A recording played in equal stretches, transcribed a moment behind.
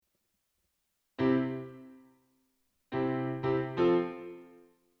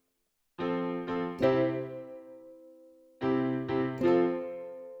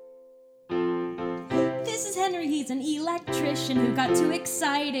This is Henry, he's an electrician who got too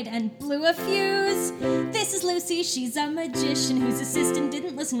excited and blew a fuse. This is Lucy, she's a magician whose assistant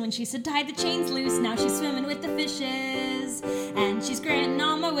didn't listen when she said tie the chains loose. Now she's swimming with the fishes, and she's granting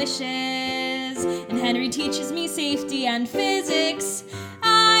all my wishes. And Henry teaches me safety and physics.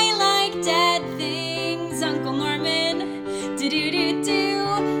 I like dead things, Uncle Norman. Do-do-do-do.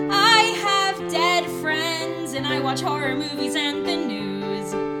 I have dead friends, and I watch horror movies and the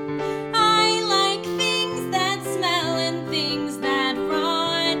news. I like things that smell and things that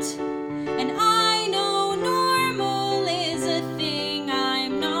rot. And I know normal is a thing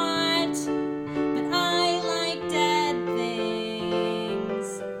I'm not. But I like dead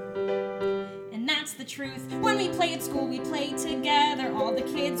things. And that's the truth. When we play at school, we play together. All the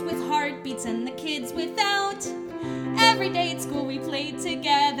kids with heartbeats and the kids without. Every day at school we play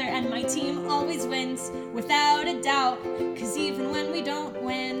together, and my team always wins, without a doubt. 'Cause even when we don't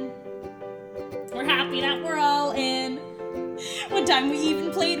win, we're happy that we're all in. One time we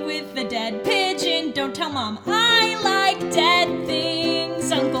even played with the dead pigeon. Don't tell Mom I like dead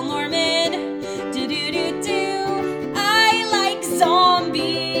things, Uncle Norman. Do-do-do-do. I like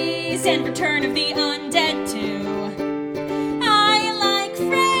zombies and Return of the Undead too. I like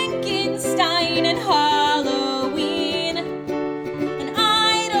Frankenstein and Halloween. And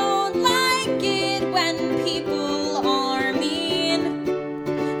I don't like it when people are mean.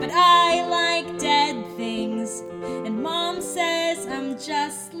 But I like dead things. And Mom says I'm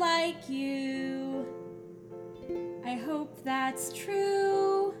just like you. I hope that's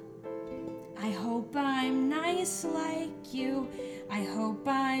true. I hope I'm nice like you. I hope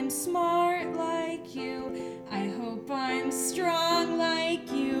I'm smart like you. I hope I'm strong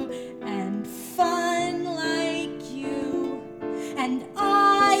like you.